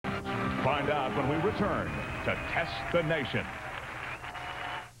Find out when we return to Test the Nation.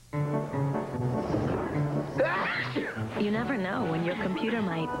 You never know when your computer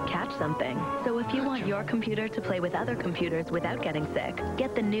might catch something. So if you want your computer to play with other computers without getting sick,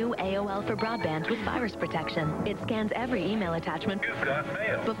 get the new AOL for Broadband with virus protection. It scans every email attachment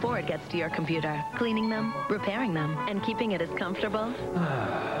before it gets to your computer, cleaning them, repairing them, and keeping it as comfortable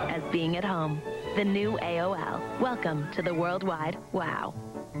as being at home. The new AOL. Welcome to the worldwide wow.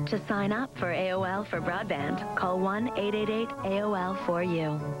 To sign up for AOL for Broadband, call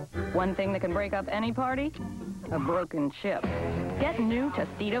 1-888-AOL-4U. One thing that can break up any party? A broken chip. Get new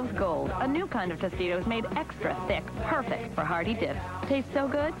Tostitos Gold, a new kind of Tostitos made extra thick, perfect for hearty dips. Tastes so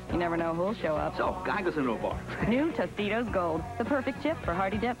good, you never know who'll show up. So, guy goes into a bar. New Tostitos Gold, the perfect chip for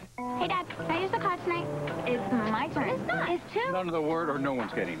hearty dips. Hey, Dad, can I use the car tonight? It's my turn. It's not. It's two. None of the word or no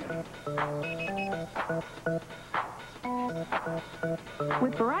one's getting it.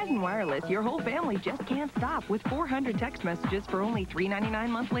 With Verizon Wireless, your whole family just can't stop with 400 text messages for only $3.99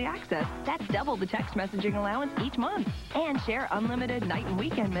 monthly access. That's double the text messaging allowance each month. And share unlimited night and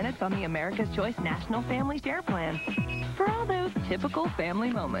weekend minutes on the America's Choice National Family Share Plan. For all those typical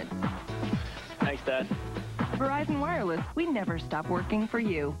family moments. Thanks, Dad. Verizon Wireless, we never stop working for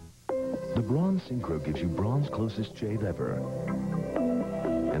you. The Braun Synchro gives you Braun's closest shave ever.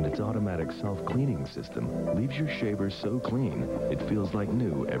 And its automatic self-cleaning system leaves your shaver so clean, it feels like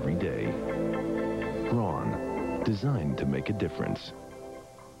new every day. Braun, designed to make a difference.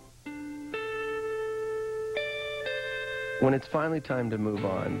 When it's finally time to move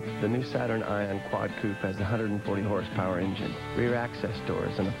on, the new Saturn Ion Quad Coupe has a 140 horsepower engine, rear access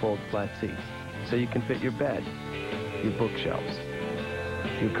doors, and a fold flat seat, so you can fit your bed, your bookshelves,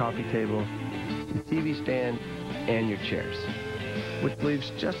 your coffee table, your TV stand, and your chairs, which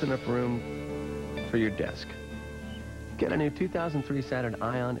leaves just enough room for your desk. Get a new 2003 Saturn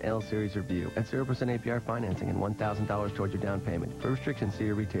Ion L Series Review at 0% APR financing and $1,000 towards your down payment. For restrictions, see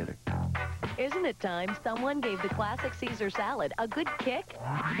your retailer. Isn't it time someone gave the classic Caesar salad a good kick?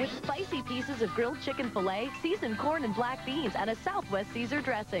 With spicy pieces of grilled chicken filet, seasoned corn and black beans, and a Southwest Caesar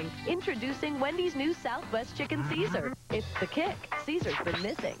dressing. Introducing Wendy's new Southwest Chicken Caesar. It's the kick Caesar's been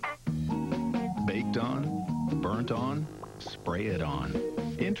missing. Baked on, burnt on, spray it on.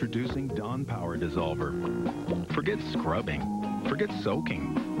 Introducing Dawn Power Dissolver. Forget scrubbing. Forget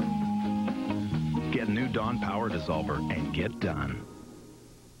soaking. Get new Dawn Power Dissolver and get done.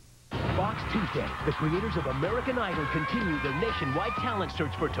 Fox Tuesday, the creators of American Idol continue their nationwide talent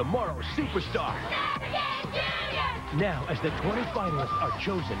search for tomorrow's superstar. Now, as the 20 finalists are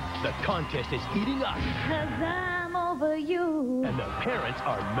chosen, the contest is heating up. 'Cause I'm over you. And the parents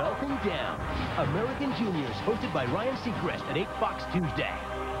are melting down. American Juniors, hosted by Ryan Seacrest at 8 Fox Tuesday.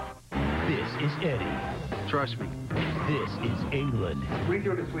 This is Eddie. Trust me. This is England. What are you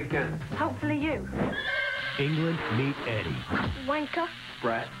doing this weekend? Hopefully you. England meet Eddie. Wanker.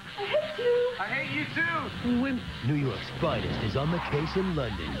 Brett. I hate you. I hate you too. New York's finest is on the case in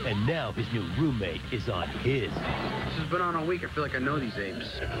London, and now his new roommate is on his. This has been on all week. I feel like I know these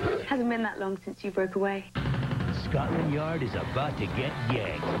apes. Hasn't been that long since you broke away. Scotland Yard is about to get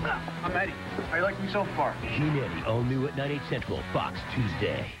yanked. I'm Eddie. How you like me so far? Gene Eddie, all new at 9/8 Central, Fox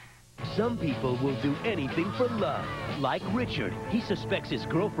Tuesday. Some people will do anything for love. Like Richard, he suspects his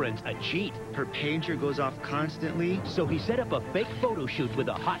girlfriend's a cheat. Her pager goes off constantly. So he set up a fake photo shoot with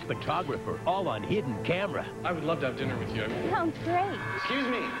a hot photographer, all on hidden camera. I would love to have dinner with you. Sounds great. Excuse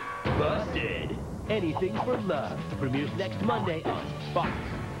me. Busted. Anything for love. Premieres next Monday on Fox.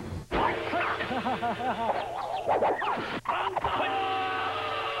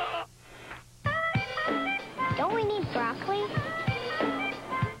 Don't we need broccoli?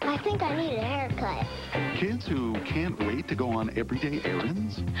 I think I need a haircut. Kids who can't wait to go on everyday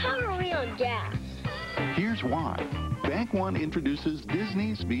errands? How are we on gas? Here's why. Bank One introduces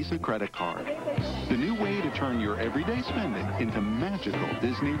Disney's Visa credit card. The new way to turn your everyday spending into magical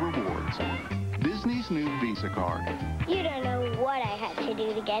Disney rewards. Disney's new Visa card. You don't know what I had to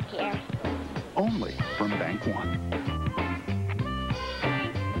do to get here. Only from Bank One.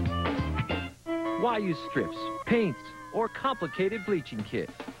 Why use strips, paints, or complicated bleaching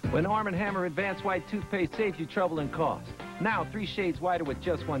kits when Arm & Hammer Advanced White toothpaste saves you trouble and cost? Now 3 shades whiter with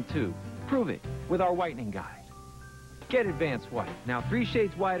just 1 tube. Prove it with our whitening guide. Get Advanced White. Now 3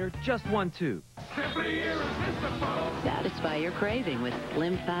 shades whiter, just 1 tube. Satisfy your craving with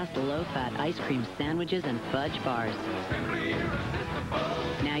Slim Fast low-fat ice cream sandwiches and fudge bars.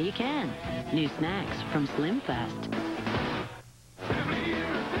 Now you can. New snacks from Slim Fast.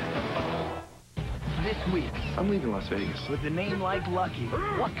 This week, I'm leaving Las Vegas. with a name like Lucky,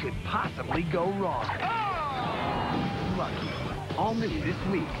 what could possibly go wrong? Lucky, All new this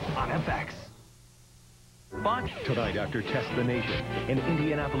week on FX. Fox. Tonight after Test the Nation, an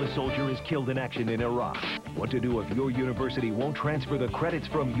Indianapolis soldier is killed in action in Iraq. What to do if your university won't transfer the credits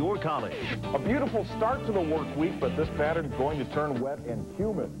from your college. A beautiful start to the work week, but this pattern's going to turn wet and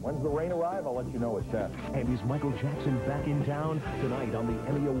humid. When's the rain arrive? I'll let you know at 10. And is Michael Jackson back in town? Tonight on the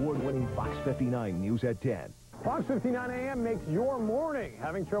Emmy Award-winning Fox 59 News at 10. Fox 59 AM makes your morning.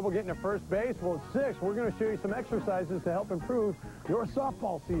 Having trouble getting to first base? Well, at 6, we're going to show you some exercises to help improve your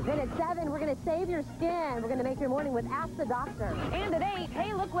softball season. Then at 7, we're going to save your skin. We're going to make your morning with Ask the Doctor. And at 8,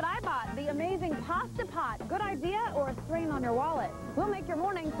 hey, look what I bought. The amazing Pasta Pot. Good idea or a strain on your wallet? We'll make your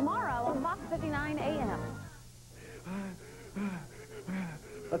morning tomorrow on Fox 59 AM.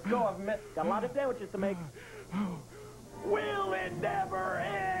 Let's go. I've got a lot of sandwiches to make. Will it never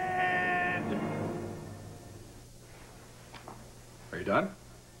end? Are you done?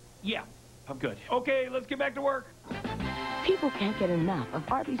 Yeah, I'm good. Okay, let's get back to work. People can't get enough of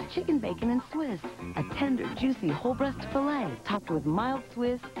Arby's chicken bacon and Swiss. A tender, juicy whole breast filet topped with mild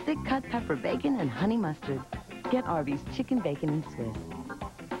Swiss, thick cut pepper bacon, and honey mustard. Get Arby's chicken bacon and Swiss.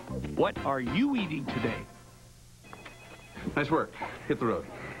 What are you eating today? Nice work. Hit the road.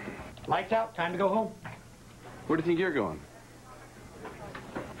 Lights out. Time to go home. Where do you think you're going?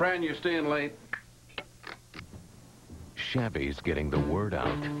 Fran, you're staying late. Chevy's getting the word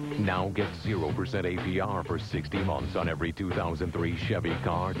out. Now get 0% APR for 60 months on every 2003 Chevy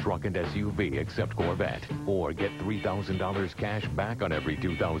car, truck, and SUV except Corvette. Or get $3,000 cash back on every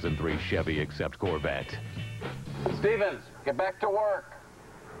 2003 Chevy except Corvette. Stevens, get back to work.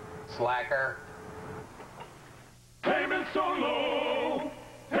 Slacker. Payment so low.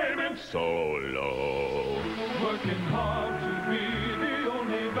 Payment so low. Working hard to be the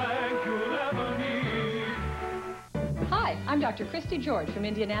only bank you'll ever need. Hi, I'm Dr. Christy George from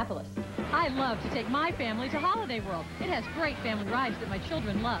Indianapolis. I love to take my family to Holiday World. It has great family rides that my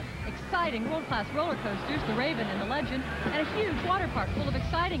children love. Exciting world-class roller coasters, the Raven and the Legend, and a huge water park full of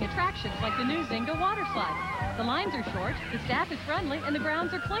exciting attractions like the new Zynga water slide. The lines are short, the staff is friendly, and the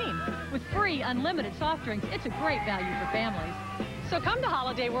grounds are clean. With free, unlimited soft drinks, it's a great value for families. So come to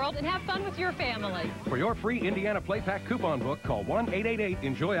Holiday World and have fun with your family. For your free Indiana Play Pack coupon book, call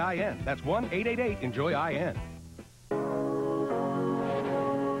 1-888-ENJOY-IN. That's 1-888-ENJOY-IN.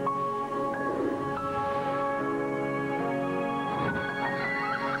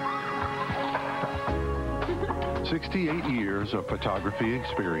 "68 years of photography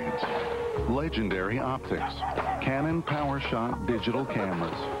experience. Legendary optics. Canon PowerShot digital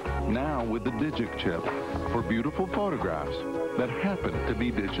cameras. Now with the Digic chip for beautiful photographs that happen to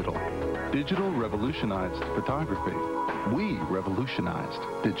be digital. Digital revolutionized photography. We revolutionized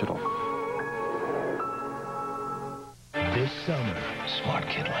digital." This summer, smart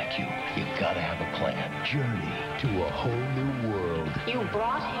kid like you gotta have a plan. Journey to a whole new world. You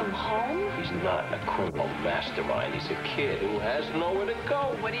brought him home? He's not a criminal mastermind. He's a kid who has nowhere to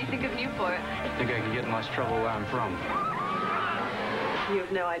go. What do you think of Newport? I think I can get in less trouble where I'm from. You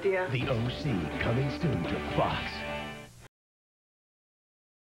have no idea. The OC, coming soon to Fox.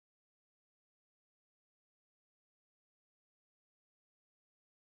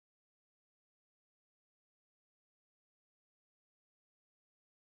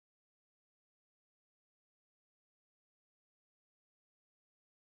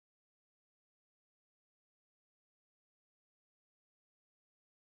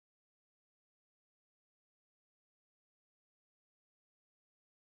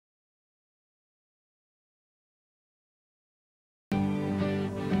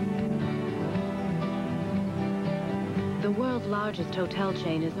 The world's largest hotel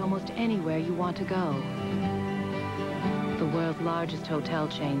chain is almost anywhere you want to go. The world's largest hotel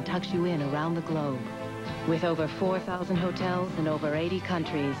chain tucks you in around the globe. With over 4,000 hotels in over 80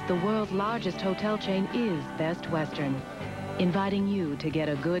 countries, the world's largest hotel chain is Best Western, inviting you to get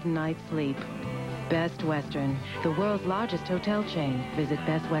a good night's sleep. Best Western, the world's largest hotel chain. Visit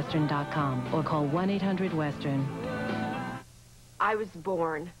bestwestern.com or call 1-800-WESTERN. I was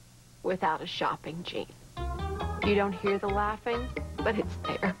born without a shopping gene. You don't hear the laughing, but it's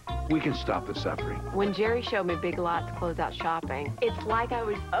there. We can stop the suffering. When Jerry showed me Big Lots closeout shopping, it's like I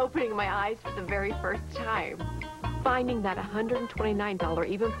was opening my eyes for the very first time. Finding that $129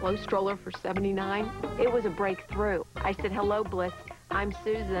 even flow stroller for $79, it was a breakthrough. I said, "Hello, Bliss. I'm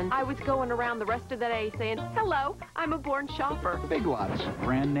Susan." I was going around the rest of the day saying, "Hello, I'm a born shopper." Big Lots.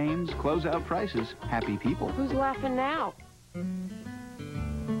 Brand names, closeout prices, happy people. Who's laughing now?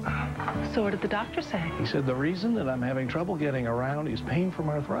 So what did the doctor say? He said the reason that I'm having trouble getting around is pain from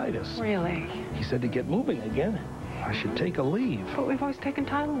arthritis. Really? He said to get moving again. I should take a leave. But we've always taken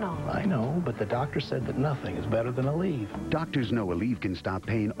Tylenol. I know, but the doctor said that nothing is better than a leave. Doctors know Aleve can stop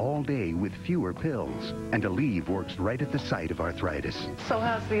pain all day with fewer pills. And Aleve works right at the site of arthritis. So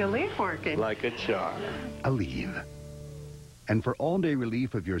how's the Aleve working? Like a charm. Aleve. And for all-day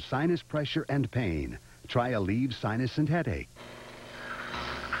relief of your sinus pressure and pain, try Aleve Sinus and Headache.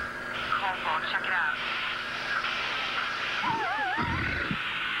 Check it out.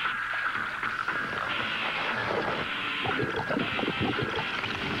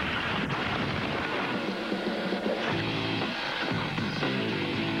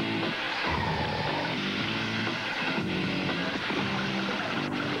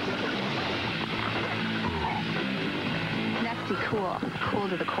 Nasty cool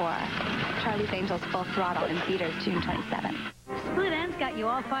to the core. Charlie's Angels full throttle in theaters June 27th. Split Ends got you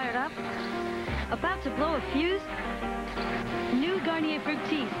all fired up? About to blow a fuse? New Garnier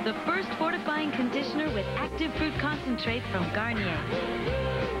Fructis, the first fortifying conditioner with active fruit concentrate from Garnier.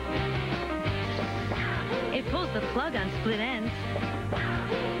 It pulls the plug on split ends.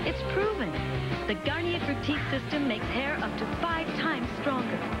 It's proven. The Garnier Fructis system makes hair up to 5 times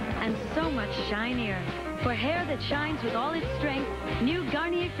stronger and so much shinier. For hair that shines with all its strength, new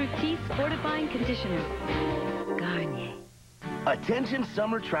Garnier Fructis fortifying conditioner. Garnier. Attention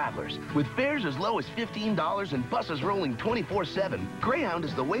summer travelers. With fares as low as $15 and buses rolling 24/7, Greyhound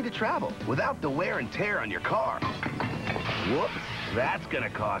is the way to travel without the wear and tear on your car. Whoops, that's gonna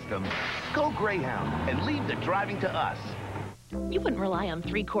cost them. Go Greyhound and leave the driving to us. You wouldn't rely on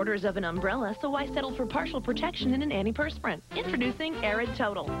 3/4 of an umbrella, so why settle for partial protection in an antiperspirant? Introducing Arid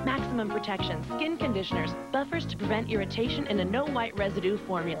Total. Maximum protection, skin conditioners, buffers to prevent irritation, and a no white residue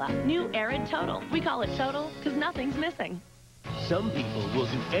formula. New Arid Total. We call it Total because nothing's missing. Some people will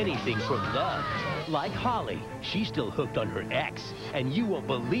do anything for love. Like Holly. She's still hooked on her ex, and you won't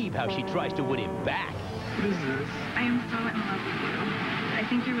believe how she tries to win him back. What is this? I am so in love with you. I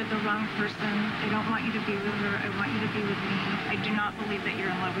think you're with the wrong person. I don't want you to be with her. I want you to be with me. I do not believe that you're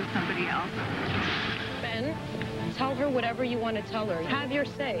in love with somebody else. Ben, tell her whatever you want to tell her. Have your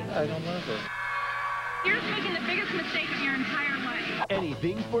say. I don't love her. You're just making the biggest mistake of your entire life.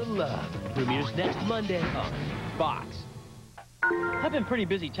 Anything for love. Premieres next Monday on Fox. I've been pretty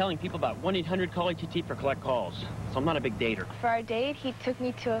busy telling people about 1-800-CALL-ATT for collect calls, so I'm not a big dater. For our date, he took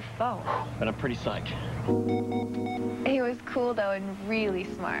me to a phone. But I'm pretty psyched. He was cool, though, and really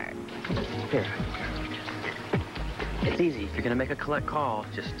smart. Here. It's easy. If you're going to make a collect call,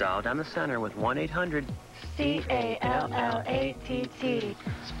 just dial down the center with 1-800-CALLATT.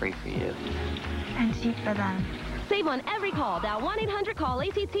 It's free for you. And cheap for them. Save on every call. Dial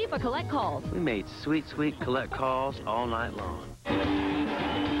 1-800-CALL-ATT for collect calls. We made sweet, sweet collect calls all night long.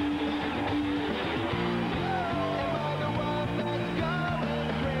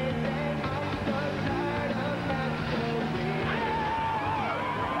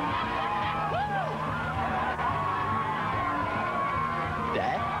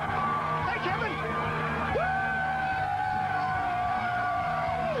 Dad? Hey, Kevin!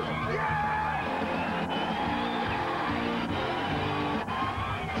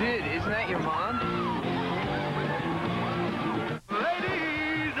 Dude, isn't that your mom?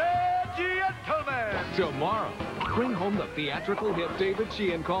 Ladies and gentlemen! Tomorrow, bring home the theatrical hit David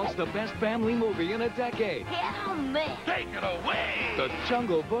Sheehan calls the best family movie in a decade. Hell, man. Take it away! The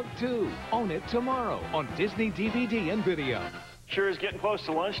Jungle Book 2. Own it tomorrow on Disney DVD and video. Sure is getting close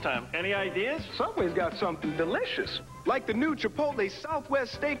to lunchtime. Any ideas? Subway's got something delicious. Like the new Chipotle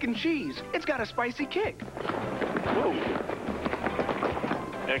Southwest Steak and Cheese. It's got a spicy kick. Whoa.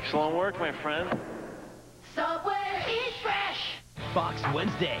 Excellent work, my friend. Subway, eat fresh. Fox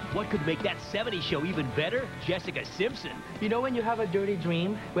Wednesday. What could make that 70s show even better? Jessica Simpson. You know when you have a dirty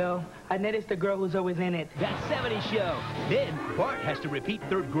dream? Well, Annette is the girl who's always in it. That 70s show. Then Bart has to repeat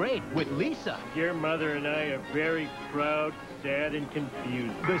 3rd grade with Lisa. Your mother and I are very proud, sad, and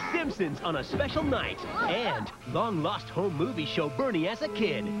confused. The Simpsons on a special night. And long-lost home movie show Bernie as a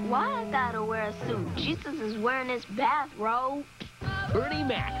kid. Why I gotta wear a suit? Jesus is wearing his bathrobe. Bernie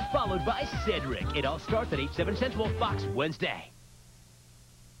Mac, followed by Cedric. It all starts at 8/7 Central, Fox Wednesday.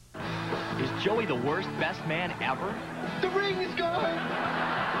 Is Joey the worst best man ever? The ring is gone!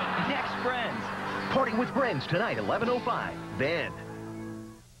 Next, Friends. Party with Friends tonight, 11:05. Then.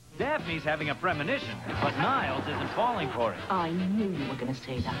 Daphne's having a premonition, but Niles isn't falling for it. I knew you were gonna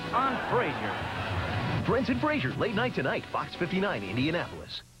say that. On Frasier. Friends and Frasier, late night tonight, Fox 59,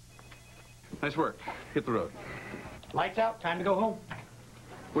 Indianapolis. Nice work. Hit the road. Lights out. Time to go home.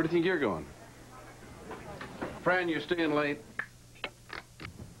 Where do you think you're going? Fran, you're staying late.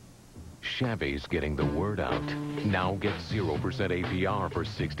 Chevy's getting the word out. Now get 0% APR for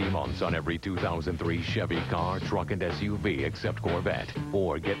 60 months on every 2003 Chevy car, truck, and SUV except Corvette.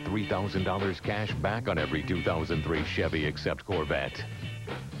 Or get $3,000 cash back on every 2003 Chevy except Corvette.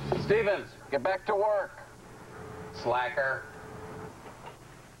 Stevens, get back to work. Slacker.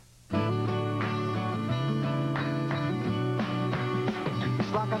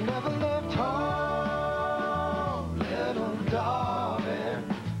 It's like I never left home, little darling.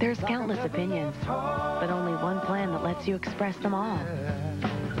 There's countless opinions, but only one plan that lets you express them all.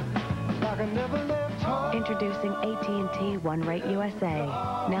 Introducing AT&T One Rate USA.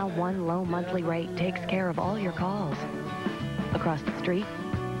 Now one low monthly rate takes care of all your calls. Across the street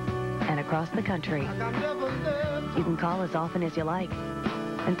and across the country. You can call as often as you like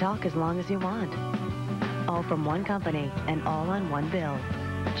and talk as long as you want. All from one company and all on one bill.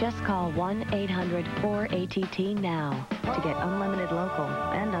 Just call 1-800-4ATT now to get unlimited local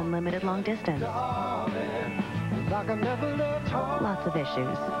and unlimited long distance. Lots of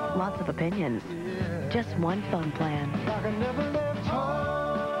issues, lots of opinions. Just one phone plan.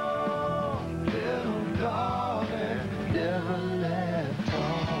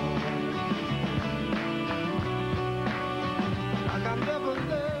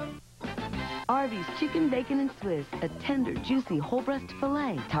 Arby's Chicken, Bacon, and Swiss. A tender, juicy, whole breast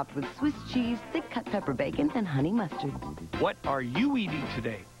filet topped with Swiss cheese, thick-cut pepper bacon, and honey mustard. What are you eating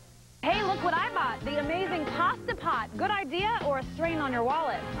today? Hey, look what I bought. The amazing Pasta Pot. Good idea or a strain on your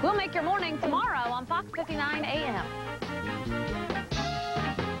wallet? We'll make your morning tomorrow on Fox 59 AM.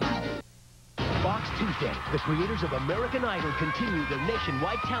 Fox Tuesday, the creators of American Idol continue their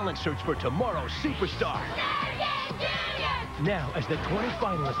nationwide talent search for tomorrow's superstar. Now, as the 20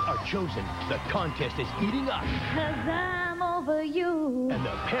 finalists are chosen, the contest is heating up. 'Cause I'm over you. And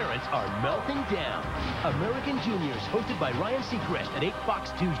the parents are melting down. American Juniors, hosted by Ryan Seacrest at 8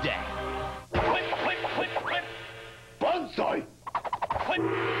 Fox Tuesday. Quit! Bonsai! Quit!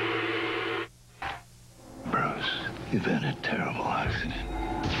 Bruce, you've had a terrible accident.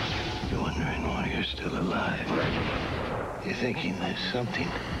 You're wondering why you're still alive. You're thinking there's something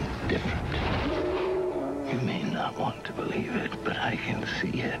different. You may not want to believe it, but I can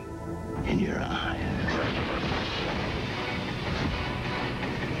see it in your eyes.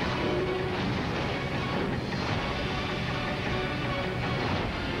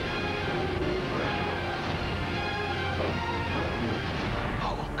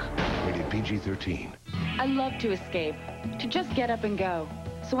 Hulk. Rated PG-13. I love to escape, to just get up and go.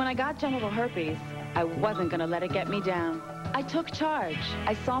 So when I got genital herpes, I wasn't going to let it get me down. I took charge.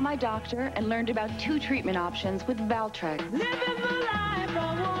 I saw my doctor and learned about 2 treatment options with Valtrex.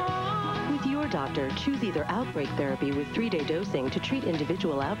 With your doctor, choose either outbreak therapy with 3-day dosing to treat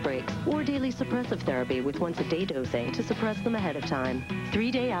individual outbreaks or daily suppressive therapy with once-a-day dosing to suppress them ahead of time.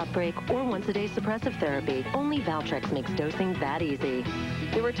 3-day outbreak or once-a-day suppressive therapy. Only Valtrex makes dosing that easy.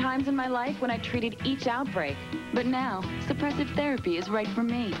 There were times in my life when I treated each outbreak, but now suppressive therapy is right for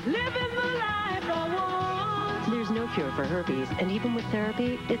me. There's no cure for herpes, and even with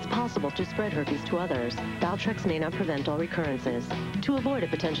therapy, it's possible to spread herpes to others. Valtrex may not prevent all recurrences. To avoid a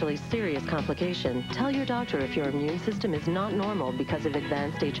potentially serious complication, tell your doctor if your immune system is not normal because of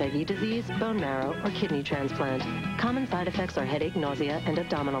advanced HIV disease, bone marrow, or kidney transplant. Common side effects are headache, nausea, and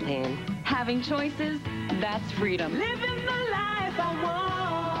abdominal pain. Having choices, that's freedom. Living the life I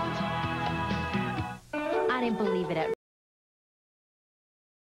want. I didn't believe it at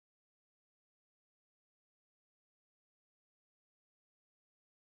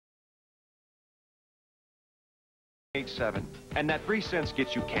 $8.7. And that 3 cents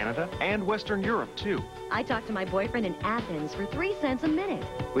gets you Canada and Western Europe, too. I talked to my boyfriend in Athens for 3 cents a minute.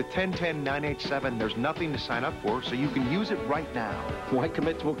 With 1010-987, there's nothing to sign up for, so you can use it right now. Why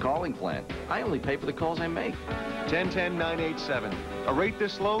commit to a calling plan? I only pay for the calls I make. 1010-987. A rate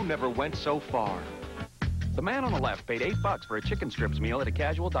this low never went so far. The man on the left paid $8 for a chicken strips meal at a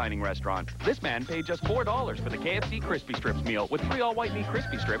casual dining restaurant. This man paid just $4 for the KFC Crispy Strips meal with 3 all-white meat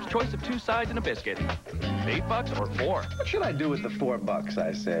crispy strips, choice of 2 sides and a biscuit. $8 or 4? What should I do with the $4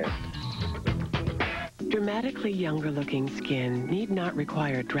 I saved? Dramatically younger-looking skin need not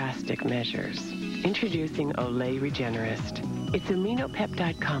require drastic measures. Introducing Olay Regenerist. Its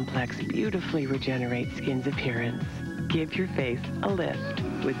aminopeptide complex beautifully regenerates skin's appearance. Give your face a lift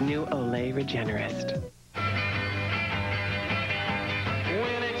with new Olay Regenerist.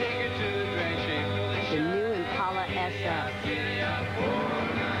 The new Impala SF.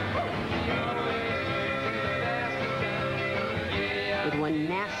 With one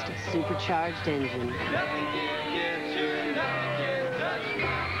nasty supercharged engine.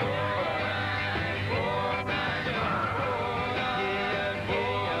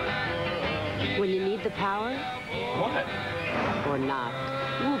 power? What? Or not.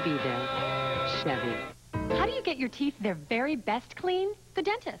 We'll be there. Chevy. How do you get your teeth their very best clean? The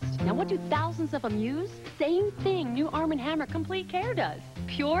dentist. Now, what do thousands of them use? Same thing new Arm & Hammer Complete Care does.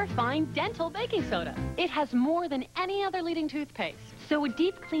 Pure, fine dental baking soda. It has more than any other leading toothpaste. So it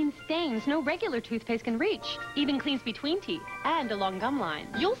deep cleans stains no regular toothpaste can reach. Even cleans between teeth and along gum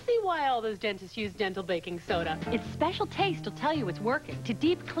lines. You'll see why all those dentists use dental baking soda. Its special taste will tell you it's working. To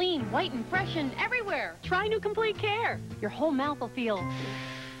deep clean, whiten, freshen everywhere. Try new Complete Care. Your whole mouth will feel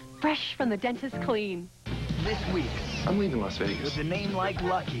fresh from the dentist clean. This week, I'm leaving Las Vegas. with a name like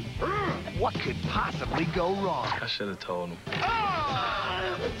Lucky, what could possibly go wrong? I should have told him.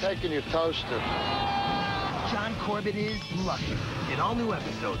 Taking your toaster. John Corbett is Lucky. An all-new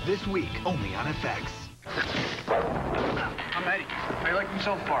episode this week, only on FX. I'm Eddie. How you like him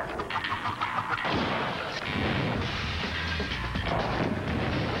so far?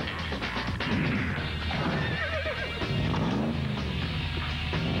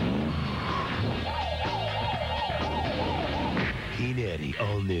 Keen Eddie,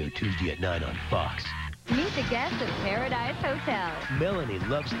 all new, Tuesday at 9 on Fox. Meet the guests of Paradise Hotel. Melanie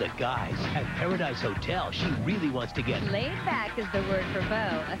loves the guys. At Paradise Hotel, she really wants to get Laid back is the word for Bo,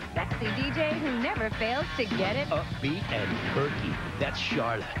 a sexy DJ who never fails to get it. upbeat and perky. That's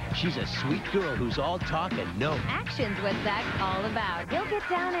Charlotte. She's a sweet girl who's all talk and no Action's what Zach's all about. He'll get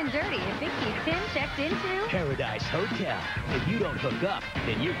down and dirty if it keeps him checked into Paradise Hotel. If you don't hook up,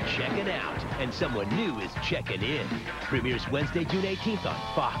 then you're checking out. And someone new is checking in. Premieres Wednesday, June 18th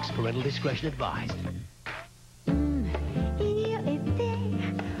on Fox. Parental discretion advised.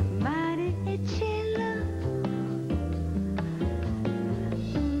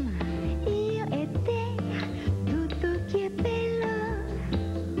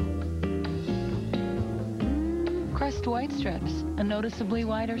 Crest White Strips, a noticeably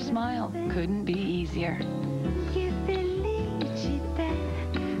wider smile. Couldn't be easier.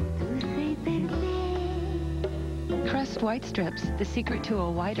 Crest White Strips, the secret to a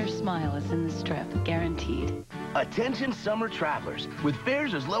wider smile is in the strip, guaranteed. Attention summer travelers. With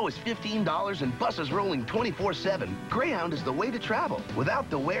fares as low as $15 and buses rolling 24/7, Greyhound is the way to travel without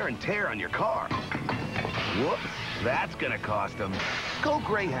the wear and tear on your car. Whoops, that's gonna cost them. Go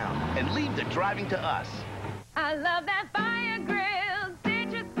Greyhound and leave the driving to us. I love that fire grill,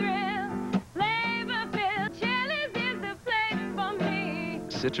 citrus thrill, flavor-filled. Chili's is the place for me.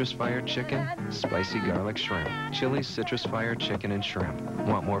 Citrus fired chicken, spicy garlic shrimp. Chili's citrus fired chicken and shrimp.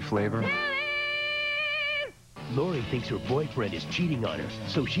 Want more flavor? Lori thinks her boyfriend is cheating on her,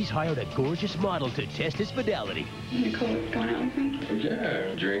 so she's hired a gorgeous model to test his fidelity. Nicole, going out with me?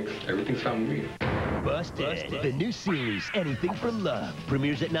 Yeah, drinks. Everything's fine with me. Busted. The new series, Anything for Love,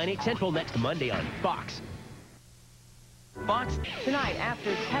 premieres at 9/8 Central next Monday on Fox. Fox. Tonight,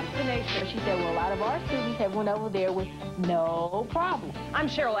 after Testination, she said, well, a lot of our students have went over there with no problem. I'm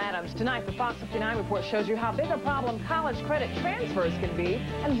Cheryl Adams. Tonight, the Fox 59 report shows you how big a problem college credit transfers can be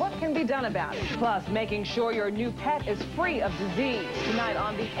and what can be done about it. Plus, making sure your new pet is free of disease. Tonight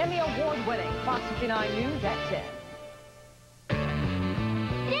on the Emmy Award-winning Fox 59 News at 10.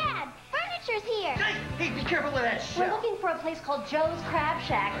 Dad, furniture's here. Hey, be careful of that We're looking for a place called Joe's Crab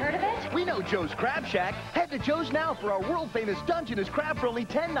Shack. Heard of it? We know Joe's Crab Shack. Head to Joe's now for our world-famous Dungeness crab for only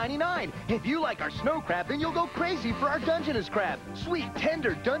 $10.99. If you like our snow crab, then you'll go crazy for our Dungeness crab. Sweet,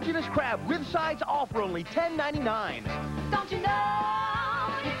 tender Dungeness crab with sides, all for only $10.99. Don't you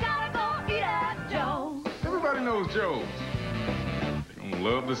know you gotta go eat at Joe's? Everybody knows Joe's. I'd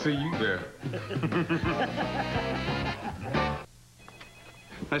love to see you there.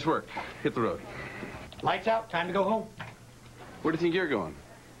 Nice work. Hit the road. Lights out. Time to go home. Where do you think you're going?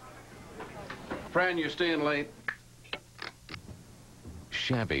 Fran, you're staying late.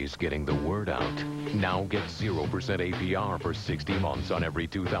 Chevy's getting the word out. Now get 0% APR for 60 months on every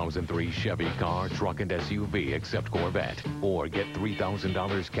 2003 Chevy car, truck, and SUV except Corvette. Or get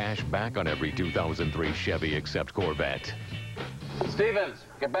 $3,000 cash back on every 2003 Chevy except Corvette. Stevens,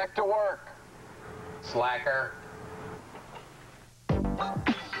 get back to work. Slacker.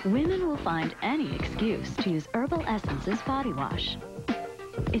 Women will find any excuse to use Herbal Essence's body wash.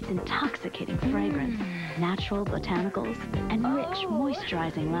 Its intoxicating fragrance, natural botanicals, and rich,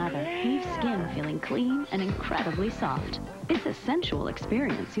 moisturizing lather leave skin feeling clean and incredibly soft. It's a sensual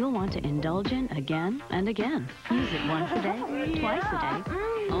experience you'll want to indulge in again and again. Use it once a day, twice a day,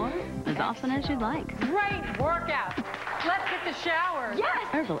 or as often as you'd like. Great workout. Let's get the shower. Yes!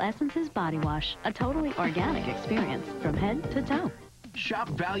 Herbal Essence's body wash, a totally organic experience from head to toe. Shop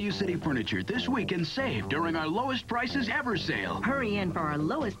Value City Furniture this week and save during our lowest prices ever sale. Hurry in for our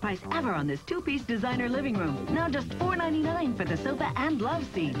lowest price ever on this two-piece designer living room. Now just $4.99 for the sofa and love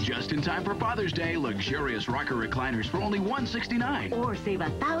seat. Just in time for Father's Day, luxurious rocker recliners for only $169. Or save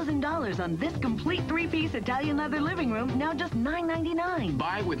 $1,000 on this complete three-piece Italian leather living room, now just $9.99.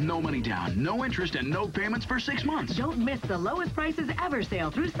 Buy with no money down, no interest, and no payments for 6 months. Don't miss the lowest prices ever sale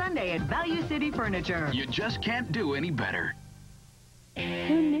through Sunday at Value City Furniture. You just can't do any better.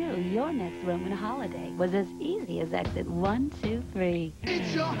 Who knew your next Roman holiday was as easy as exit 1, 2, 3?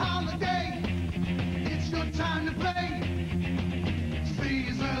 It's your holiday. It's your time to play.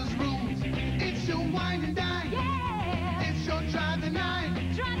 Caesar's Rooms. It's your wine and dine. Yeah. It's your drive the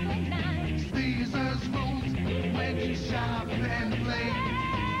night. Drive the night. Caesar's Rooms. When you shop and play.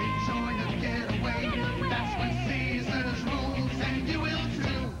 Enjoy the getaway. That's when Caesar's Rooms, and you will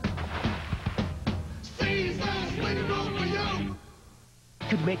too. Caesar's waiting room for you.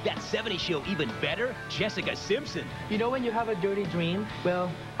 Could make that 70s show even better? Jessica Simpson. You know when you have a dirty dream? Well,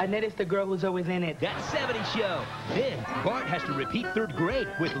 Annette is the girl who's always in it. That 70s show. Then Bart has to repeat 3rd grade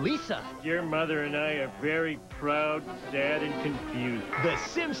with Lisa. Your mother and I are very proud, sad, and confused. The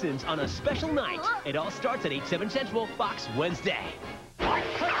Simpsons on a special night. It all starts at 8, 7 Central, Fox Wednesday.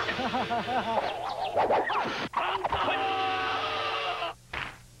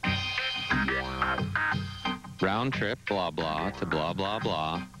 Round trip, blah, blah, to blah, blah,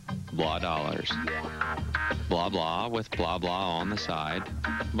 blah, blah dollars. Blah, blah, with blah, blah on the side,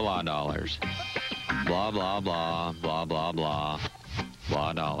 blah dollars. Blah, blah, blah, blah, blah, blah,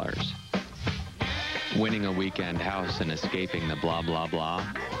 blah dollars. Winning a weekend house and escaping the blah, blah, blah,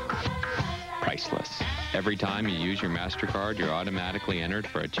 priceless. Every time you use your MasterCard, you're automatically entered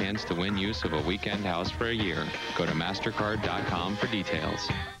for a chance to win use of a weekend house for a year. Go to MasterCard.com for details.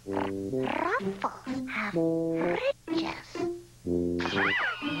 Ruffles have riches.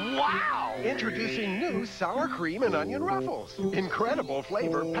 Wow! Introducing new sour cream and onion ruffles. Incredible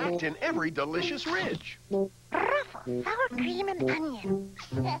flavor packed in every delicious ridge. Ruffles, sour cream and onion.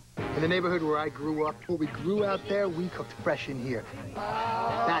 In the neighborhood where I grew up, what we grew out there, we cooked fresh in here.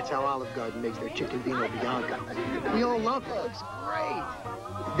 That's how Olive Garden makes their chicken vino bianca. We all love it. It's great.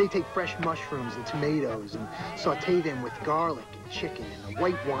 They take fresh mushrooms and tomatoes and saute them with garlic and chicken and a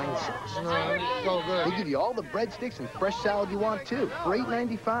white wine sauce. So good. They give you all the breadsticks and fresh salad you want, too, for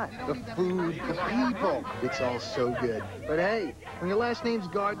 $8.95. The food, the people, it's all so good. But hey, when your last name's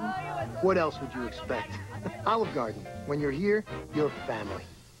Garden, what else would you expect? Olive Garden, when you're here, you're family.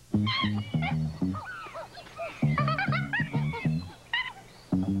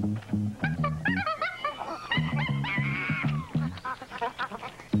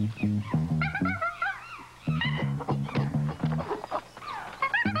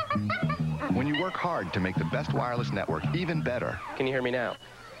 When you work hard to make the best wireless network even better. Can you hear me now?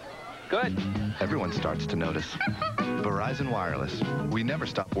 Good. Everyone starts to notice. Verizon Wireless. We never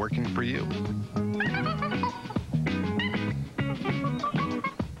stop working for you.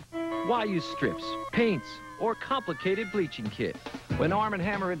 Why use strips, paints, or complicated bleaching kit when Arm &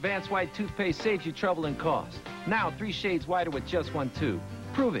 Hammer Advanced White toothpaste saves you trouble and cost? Now 3 shades whiter with just 1 tube.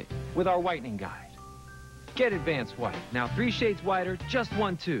 Prove it with our whitening guide. Get Advanced White. Now 3 shades whiter, just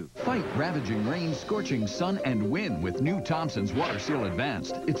 1 tube. Fight ravaging rain, scorching sun, and wind with new Thompson's Water Seal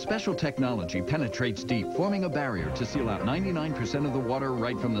Advanced. Its special technology penetrates deep, forming a barrier to seal out 99% of the water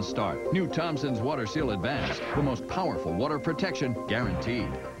right from the start. New Thompson's Water Seal Advanced, the most powerful water protection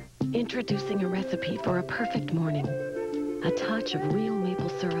guaranteed. Introducing a recipe for a perfect morning. A touch of real maple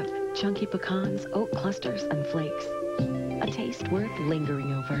syrup, chunky pecans, oat clusters, and flakes. A taste worth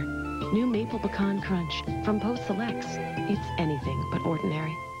lingering over. New Maple Pecan Crunch from Post Selects. It's anything but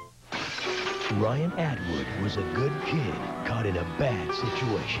ordinary. Ryan Atwood was a good kid caught in a bad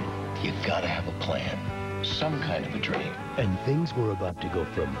situation. You gotta have a plan. Some kind of a dream. And things were about to go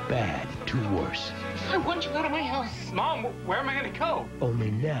from bad to worse. I want you out of my house. Mom, where am I going to go? Only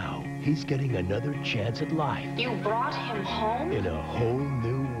now, he's getting another chance at life. You brought him home? In a whole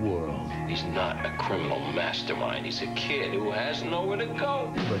new world. He's not a criminal mastermind. He's a kid who has nowhere to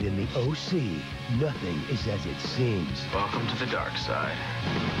go. But in the OC, nothing is as it seems. Welcome to the dark side.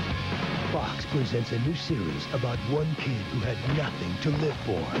 Fox presents a new series about one kid who had nothing to live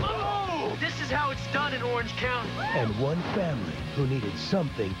for. Oh! This is how it's done in Orange County. And one family who needed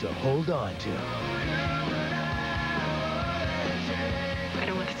something to hold on to. I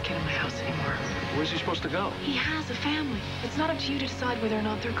don't want this kid in my house anymore. Where's he supposed to go? He has a family. It's not up to you to decide whether or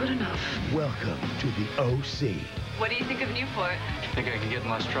not they're good enough. Welcome to the OC. What do you think of Newport? I think I could get in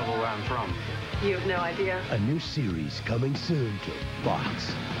less trouble where I'm from. You have no idea. A new series coming soon to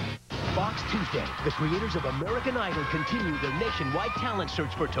Fox. Fox Tuesday, the creators of American Idol continue their nationwide talent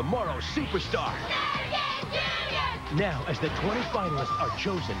search for tomorrow's superstar. Now, as the 20 finalists are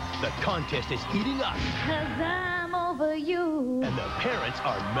chosen, the contest is heating up. 'Cause I'm over you. And the parents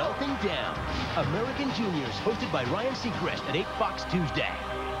are melting down. American Juniors, hosted by Ryan Seacrest at 8 Fox Tuesday.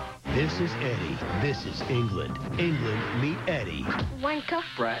 This is Eddie. This is England. England, meet Eddie. Wanker.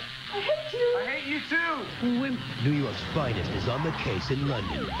 Brett. I hate you. I hate you too. New York's finest is on the case in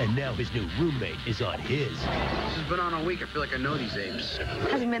London, and now his new roommate is on his. This has been on a week. I feel like I know these apes.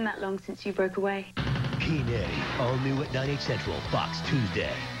 Hasn't been that long since you broke away. Keen Eddie, all new at 9/8 Central, Fox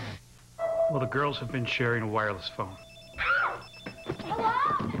Tuesday. Well, the girls have been sharing a wireless phone.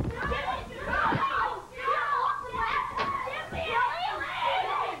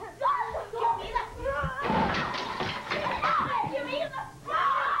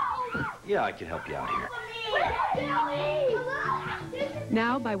 Yeah, I can help you out here.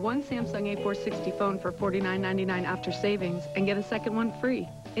 Now buy one Samsung A460 phone for $49.99 after savings and get a second one free,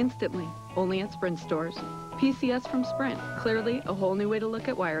 instantly, only at Sprint stores. PCS from Sprint, clearly a whole new way to look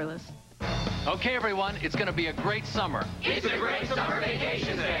at wireless. Okay, everyone, it's going to be a great summer. It's a great summer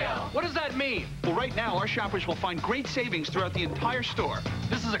vacation sale. What does that mean? Well, right now, our shoppers will find great savings throughout the entire store.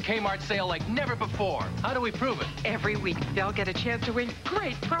 This is a Kmart sale like never before. How do we prove it? Every week, they'll get a chance to win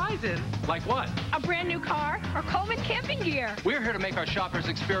great prizes. Like what? A brand new car or Coleman camping gear. We're here to make our shoppers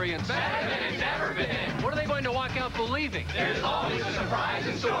experience better than it's ever been. What are they going to walk out believing? There's always a surprise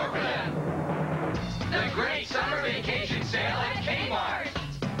in store for them. The great summer vacation sale at Kmart.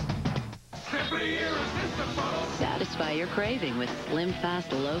 Simply irresistible. Satisfy your craving with Slim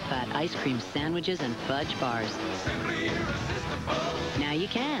Fast low-fat ice cream sandwiches and fudge bars. Simply irresistible. Now you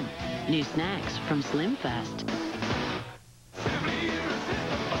can. New snacks from Slim Fast.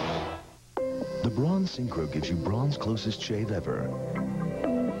 The Braun Synchro gives you Braun's closest shave ever.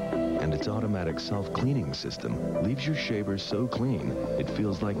 And its automatic self-cleaning system leaves your shaver so clean, it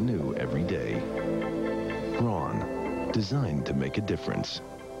feels like new every day. Braun, designed to make a difference.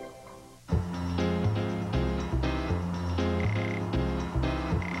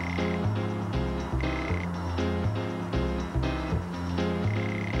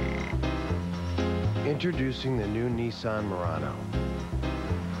 Introducing the new Nissan Murano.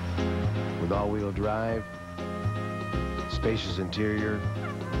 With all-wheel drive, spacious interior,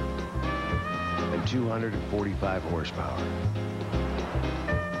 and 245 horsepower.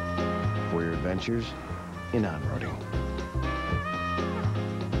 For your adventures in on-roading.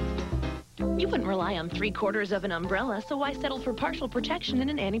 You wouldn't rely on 3/4 of an umbrella, so why settle for partial protection in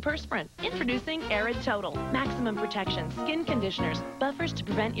an antiperspirant? Introducing Arid Total. Maximum protection, skin conditioners, buffers to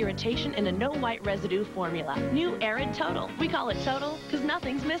prevent irritation in a no white residue formula. New Arid Total. We call it Total because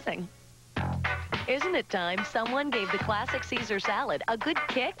nothing's missing. Isn't it time someone gave the classic Caesar salad a good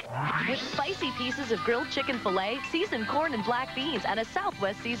kick? With spicy pieces of grilled chicken filet, seasoned corn and black beans, and a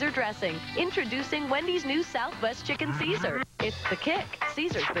Southwest Caesar dressing. Introducing Wendy's new Southwest Chicken Caesar. It's the kick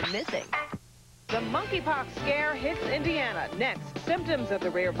Caesar's been missing. The monkeypox scare hits Indiana. Next, symptoms of the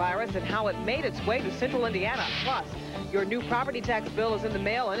rare virus and how it made its way to central Indiana. Plus, your new property tax bill is in the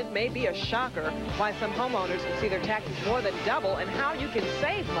mail, and it may be a shocker. Why some homeowners can see their taxes more than double, and how you can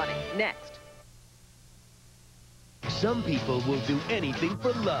save money. Next. Some people will do anything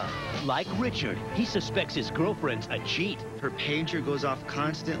for love. Like Richard. He suspects his girlfriend's a cheat. Her pager goes off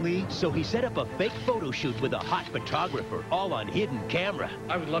constantly. So he set up a fake photo shoot with a hot photographer, all on hidden camera.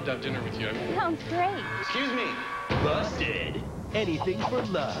 I would love to have dinner with you. Sounds great. Excuse me. Busted. Anything for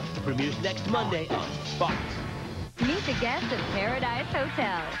love. Premieres next Monday on Fox. Meet the guests at Paradise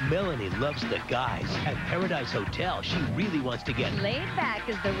Hotel. Melanie loves the guys. At Paradise Hotel, she really wants to get... Laid back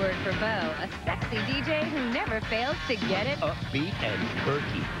is the word for Bo, a sexy DJ who never fails to get it. Upbeat and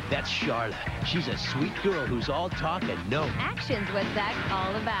perky. That's Charlotte. She's a sweet girl who's all talk and no... Action's what Zach's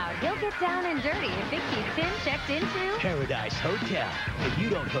all about. He'll get down and dirty if it keeps him checked into... Paradise Hotel. If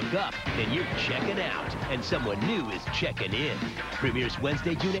you don't hook up, then you're checking out. And someone new is checking in. Premieres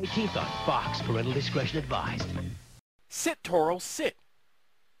Wednesday, June 18th on Fox. Parental discretion advised. Sit, Toro, sit.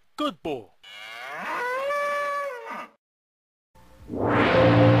 Good bull.